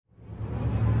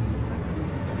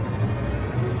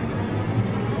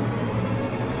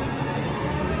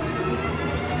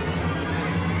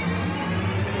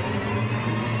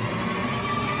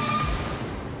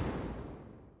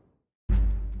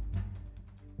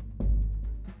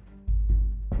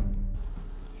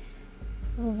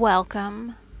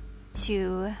Welcome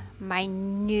to my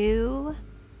new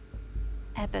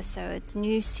episodes,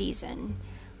 new season,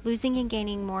 Losing and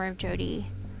Gaining More of Jody.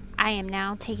 I am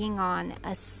now taking on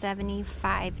a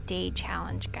 75-day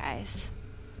challenge, guys.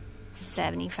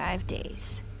 75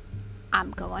 days. I'm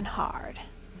going hard.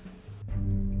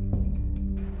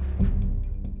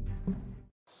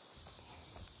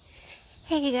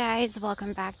 Hey guys,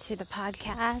 welcome back to the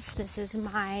podcast. This is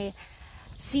my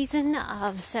season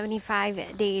of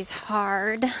 75 days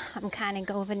hard. I'm kind of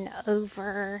going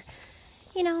over,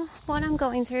 what I'm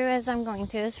going through as I'm going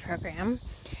through this program.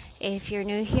 If you're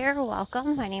new here,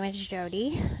 welcome. My name is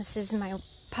Jody. This is my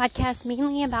podcast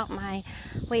mainly about my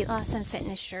weight loss and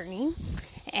fitness journey.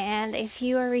 And if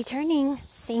you are returning,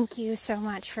 thank you so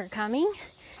much for coming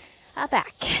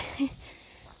back.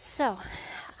 So,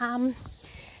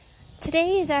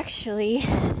 today is actually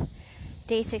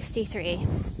day 63.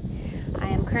 I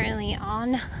am currently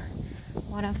on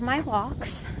one of my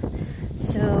walks,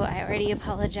 so I already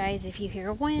apologize if you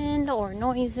hear wind or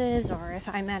noises or if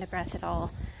I'm out of breath at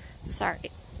all. Sorry.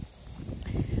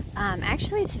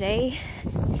 Actually today,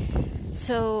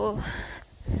 so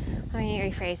let me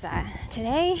rephrase that.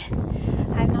 Today,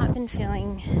 I've not been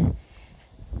feeling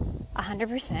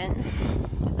 100%.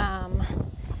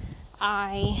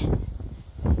 I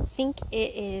think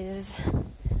it is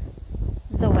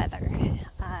the weather.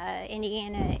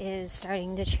 Indiana is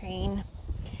starting to train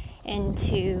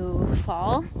into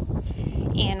fall,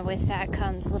 and with that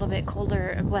comes a little bit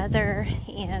colder weather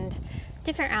and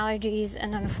different allergies,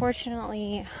 and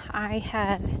unfortunately I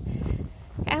have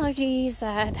allergies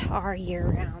that are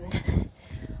year-round.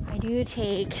 I do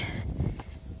take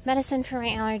medicine for my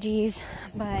allergies,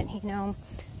 but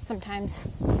sometimes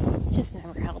it just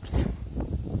never helps.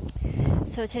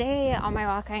 So today on my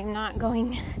walk, I'm not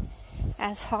going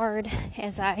as hard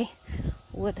as I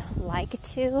would like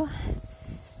to,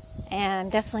 and I'm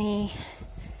definitely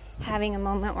having a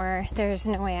moment where there's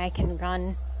no way I can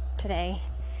run today.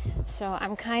 So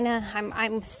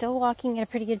I'm still walking at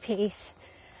a pretty good pace,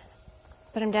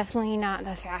 but I'm definitely not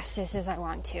the fastest as I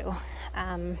want to.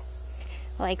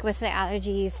 Like with the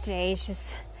allergies today, it's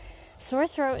just sore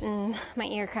throat and my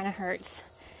ear kind of hurts,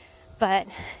 but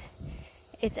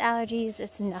it's allergies,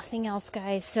 it's nothing else,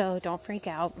 guys, so don't freak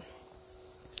out.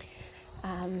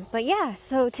 But yeah,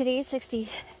 so today's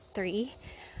 63.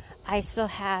 I still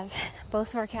have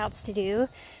both workouts to do,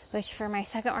 which for my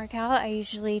second workout, I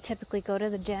usually typically go to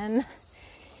the gym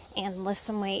and lift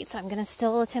some weights. I'm going to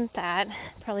still attempt that.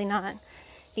 Probably not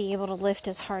be able to lift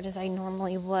as hard as I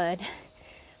normally would,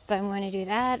 but I'm going to do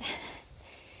that.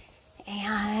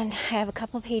 And I have a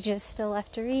couple pages still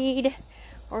left to read.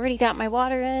 Already got my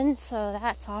water in, so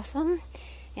that's awesome.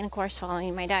 And of course,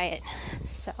 following my diet.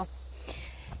 So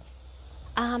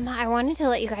I wanted to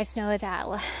let you guys know that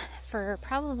for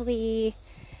probably,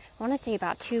 I want to say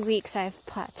about 2 weeks, I've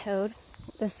plateaued.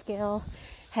 The scale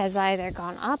has either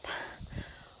gone up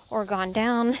or gone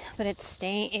down, but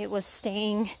it was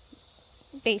staying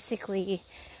basically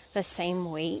the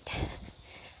same weight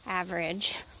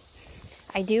average.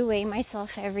 I do weigh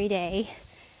myself every day,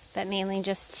 but mainly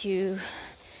just to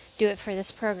do it for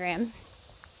this program.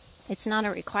 It's not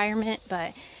a requirement,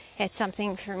 but it's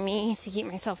something for me to keep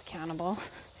myself accountable.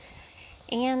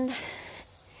 And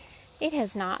it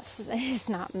has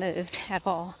not moved at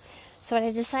all. So what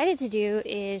I decided to do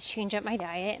is change up my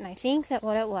diet, and I think that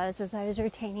what it was is I was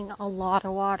retaining a lot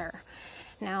of water.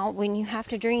 Now, when you have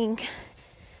to drink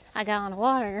a gallon of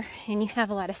water and you have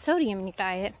a lot of sodium in your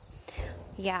diet,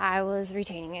 yeah, I was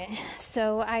retaining it.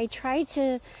 So I tried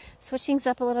to switch things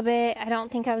up a little bit. I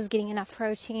don't think I was getting enough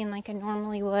protein like I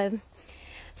normally would.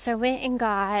 So I went and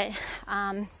got,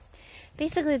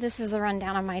 basically this is the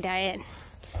rundown of my diet.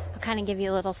 I'll kind of give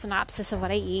you a little synopsis of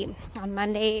what I eat. On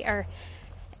Monday,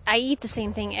 I eat the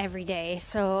same thing every day.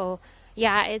 So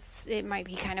yeah, it might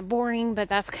be kind of boring, but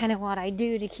that's kind of what I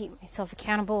do to keep myself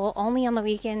accountable. Only on the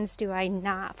weekends do I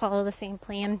not follow the same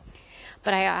plan,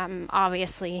 but I am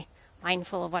obviously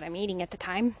mindful of what I'm eating at the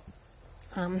time.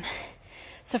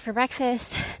 So for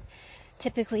breakfast,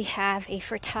 typically have a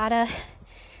frittata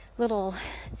little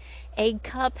egg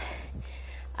cup.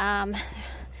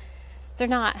 They're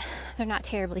not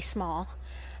terribly small,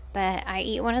 but I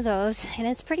eat one of those, and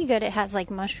it's pretty good. It has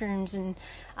like mushrooms and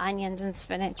onions and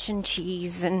spinach and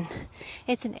cheese, and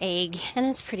it's an egg, and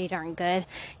it's pretty darn good.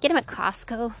 Get them at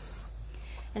Costco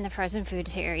in the frozen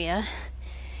foods area.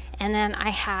 And then I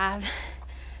have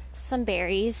some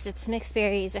berries. It's mixed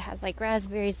berries. It has like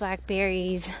raspberries,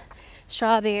 blackberries,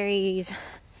 strawberries,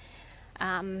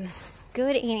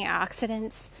 good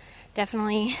antioxidants,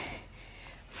 definitely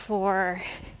for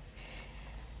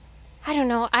I don't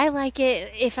know. I like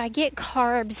it. If I get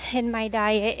carbs in my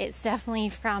diet, it's definitely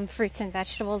from fruits and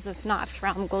vegetables. It's not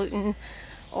from gluten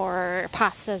or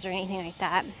pastas or anything like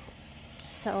that.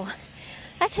 So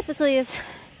that typically is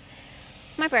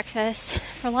my breakfast.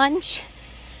 For lunch,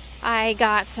 I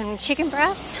got some chicken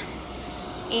breast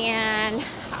and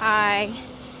I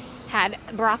had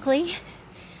broccoli.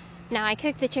 Now I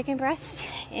cooked the chicken breast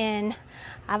in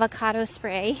avocado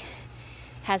spray.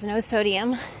 Has no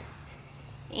sodium.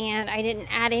 And I didn't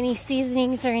add any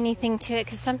seasonings or anything to it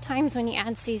because sometimes when you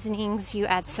add seasonings, you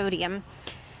add sodium.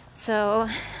 So,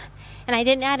 and I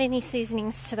didn't add any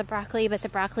seasonings to the broccoli, but the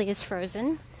broccoli is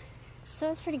frozen. So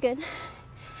that's pretty good.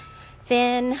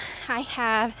 Then I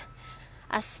have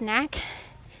a snack,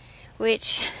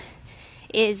 which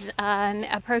is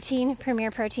a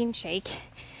Premier Protein shake.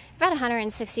 About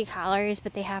 160 calories,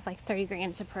 but they have like 30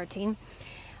 grams of protein.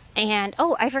 And,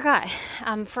 oh, I forgot.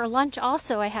 For lunch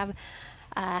also, I have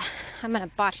I'm going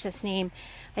to botch this name.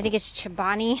 I think it's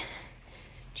Chobani,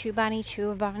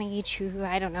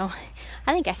 I don't know.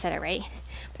 I think I said it right.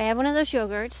 But I have one of those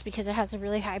yogurts because it has a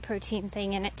really high protein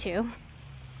thing in it too.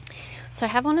 So I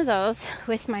have one of those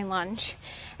with my lunch.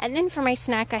 And then for my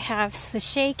snack, I have the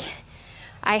shake.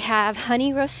 I have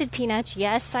honey roasted peanuts.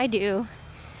 Yes, I do.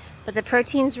 But the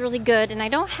protein's really good. And I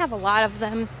don't have a lot of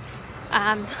them.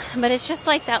 But it's just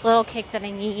like that little kick that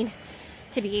I need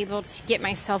to be able to get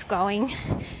myself going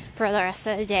for the rest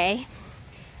of the day.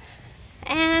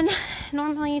 And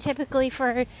typically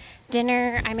for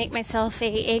dinner, I make myself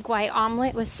a egg white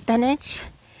omelet with spinach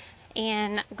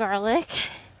and garlic,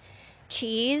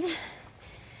 cheese,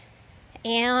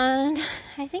 and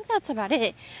I think that's about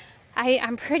it.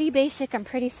 I'm pretty basic, I'm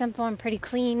pretty simple, I'm pretty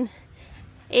clean.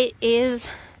 It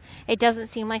doesn't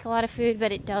seem like a lot of food,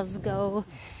 but it does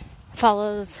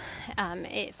follows my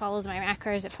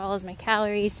macros, it follows my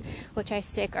calories, which I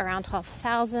stick around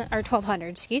 1200,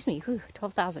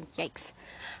 12,000, yikes.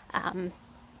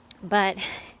 But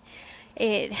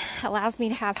it allows me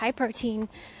to have high protein,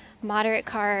 moderate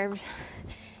carbs,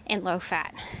 and low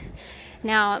fat.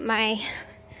 Now, my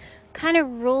kind of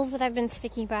rules that I've been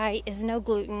sticking by is no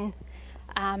gluten.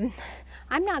 I'm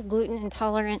not gluten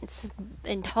intolerant,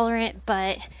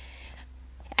 but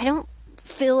I don't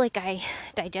feel like I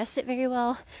digest it very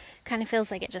well. Kind of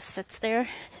feels like it just sits there.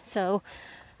 So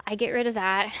I get rid of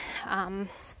that.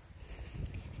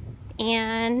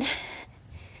 And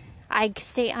I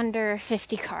stay under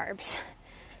 50 carbs.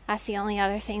 That's the only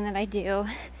other thing that I do.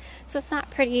 So it's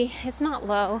not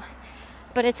low,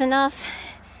 but it's enough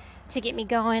to get me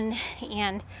going.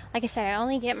 And like I said, I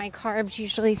only get my carbs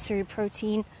usually through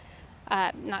through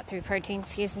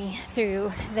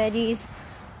veggies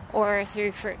or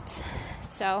through fruits.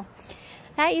 So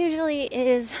that usually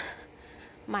is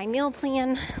my meal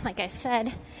plan. Like I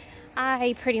said,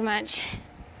 I pretty much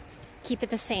keep it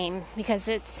the same because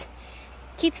it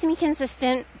keeps me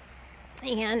consistent,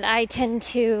 and I tend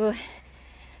to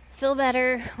feel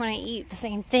better when I eat the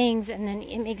same things, and then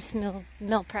it makes meal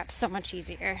prep so much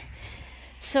easier.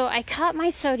 So I cut my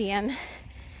sodium.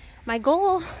 My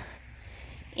goal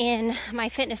in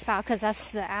MyFitnessPal, because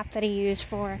that's the app that I use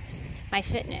for my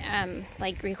fitness,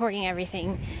 like recording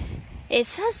everything, it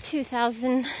says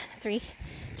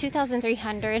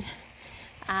 2,300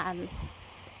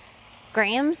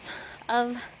 grams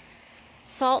of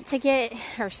salt to get,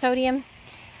 or sodium.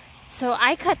 So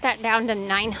I cut that down to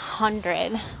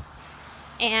 900.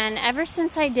 And ever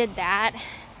since I did that,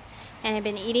 and I've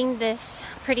been eating this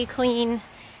pretty clean,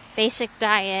 basic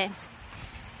diet,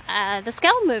 the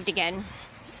scale moved again.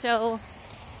 So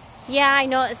yeah, I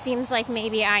know it seems like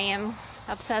maybe I am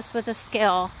obsessed with a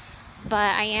scale,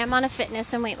 but I am on a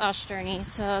fitness and weight loss journey,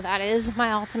 so that is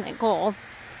my ultimate goal.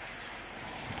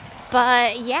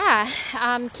 But yeah,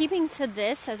 keeping to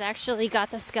this has actually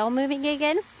got the scale moving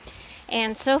again.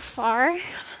 And so far,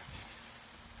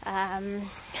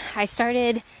 I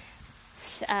started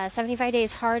 75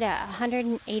 days hard at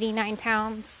 189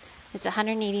 pounds. It's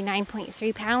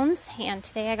 189.3 pounds. And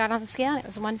today I got on the scale and it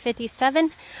was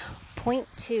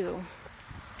 157.2.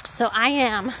 So I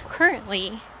am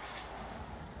currently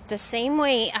the same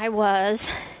weight I was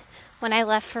when I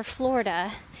left for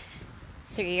Florida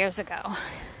 3 years ago.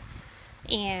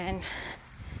 And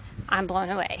I'm blown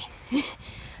away.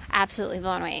 Absolutely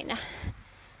blown away.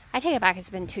 I take it back, it's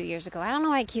been 2 years ago. I don't know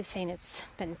why I keep saying it's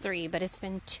been 3, but it's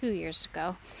been 2 years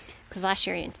ago. Because last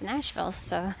year I went to Nashville,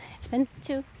 so it's been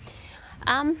 2.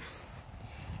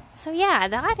 So yeah,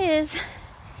 that is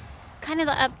kind of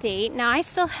the update. Now I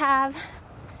still have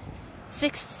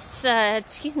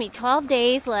 12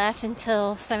 days left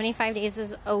until 75 days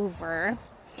is over.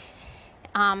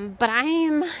 But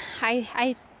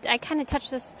I kind of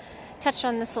touched this touched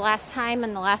on this the last time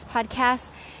in the last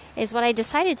podcast, is what I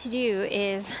decided to do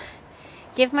is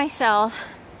give myself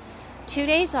 2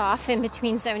 days off in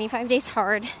between 75 days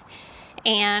hard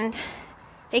and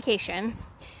vacation,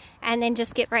 and then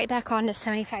just get right back on to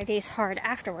 75 days hard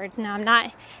afterwards. Now, I'm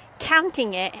not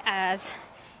counting it as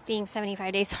being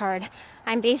 75 days hard.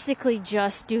 I'm basically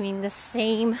just doing the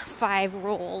same 5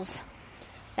 rules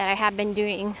that I have been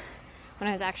doing when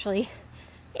I was actually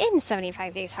in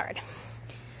 75 days hard.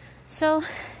 So,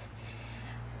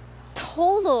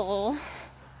 total,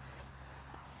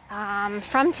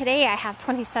 from today, I have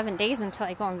 27 days until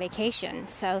I go on vacation.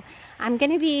 So, I'm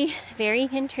going to be very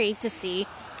intrigued to see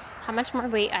how much more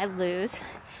weight I lose,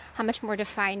 how much more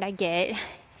defined I get,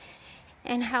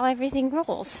 and how everything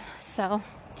rolls. So,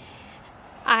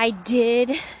 I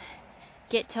did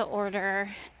get to order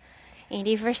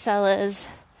Andy Frisella's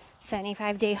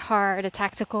 75 Day Hard, a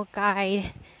tactical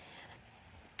guide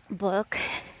book.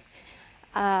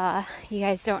 You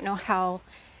guys don't know how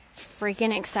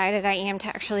freaking excited I am to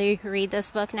actually read this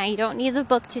book. Now, you don't need the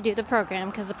book to do the program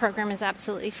because the program is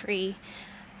absolutely free,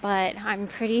 but I'm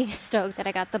pretty stoked that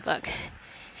I got the book,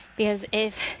 because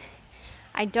if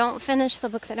I don't finish the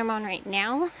book that I'm on right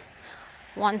now,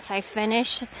 once I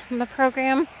finish my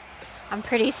program, I'm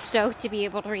pretty stoked to be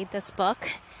able to read this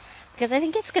book, because I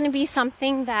think it's going to be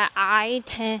something that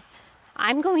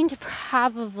I'm going to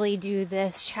probably do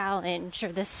this challenge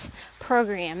or this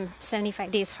program,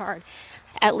 75 Days Hard,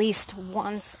 at least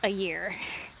once a year.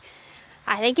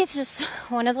 I think it's just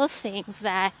one of those things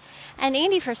that, and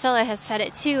Andy Frisella has said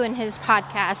it too in his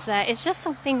podcast, that it's just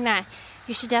something that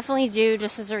you should definitely do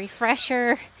just as a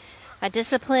refresher, a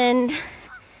discipline,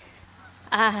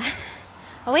 a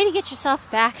way to get yourself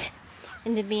back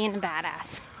into being a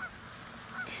badass.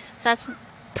 So that's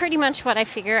pretty much what I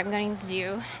figure I'm going to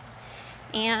do.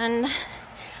 And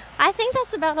I think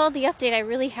that's about all the update I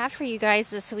really have for you guys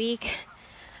this week.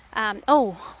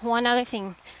 One other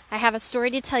thing. I have a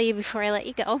story to tell you before I let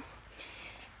you go.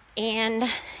 And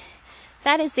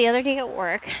that is the other day at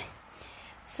work.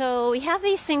 So we have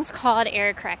these things called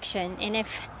error correction. And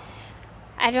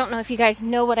I don't know if you guys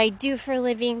know what I do for a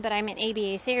living, but I'm an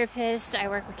ABA therapist. I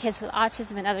work with kids with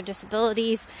autism and other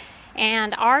disabilities.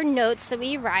 And our notes that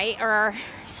we write, or our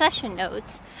session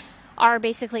notes, are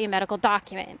basically a medical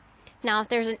document. Now, if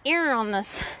there's an error on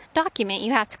this document,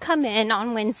 you have to come in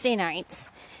on Wednesday nights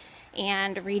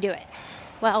and redo it.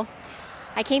 Well,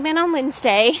 I came in on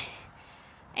Wednesday,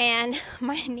 and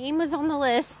my name was on the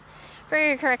list for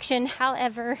error correction.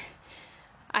 However,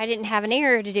 I didn't have an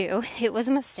error to do. It was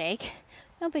a mistake.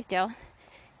 No big deal.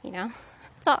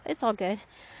 It's all good.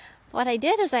 What I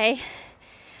did is I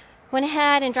went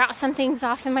ahead and dropped some things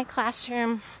off in my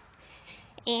classroom,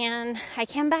 and I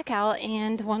came back out,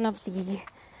 and one of the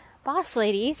boss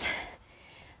ladies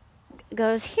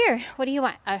goes, "Here, what do you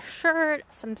want? A shirt,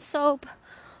 some soap,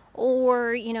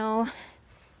 or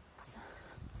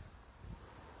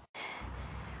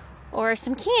or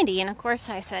some candy?" And of course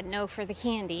I said no for the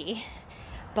candy,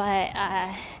 but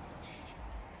I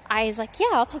was like, "Yeah,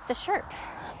 I'll take the shirt."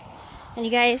 And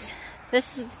you guys,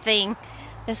 this is the thing.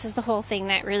 This is the whole thing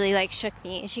that really shook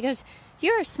me. She goes,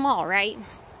 "You're small, right?"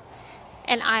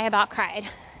 And I about cried.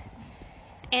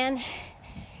 And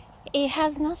it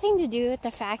has nothing to do with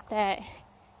the fact that,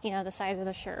 the size of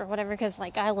the shirt or whatever, because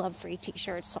I love free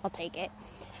t-shirts, so I'll take it.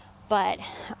 But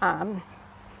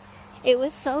it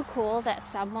was so cool that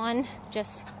someone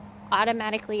just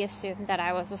automatically assumed that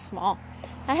I was a small.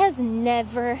 That has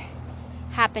never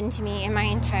happened to me in my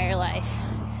entire life.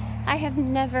 I have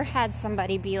never had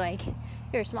somebody be like,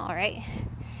 "You're small, right?"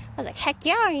 I was like, "Heck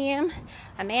yeah, I am."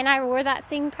 I wore that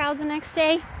thing proud the next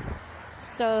day.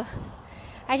 So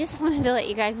I just wanted to let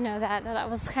you guys know that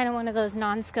was kind of one of those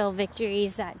non-skill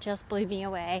victories that just blew me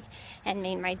away and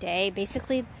made my day,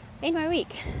 basically made my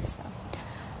week. So,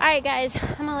 alright guys,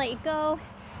 I'm gonna let you go.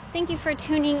 Thank you for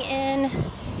tuning in.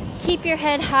 Keep your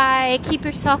head high, keep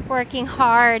yourself working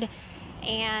hard,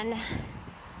 and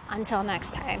until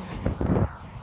next time.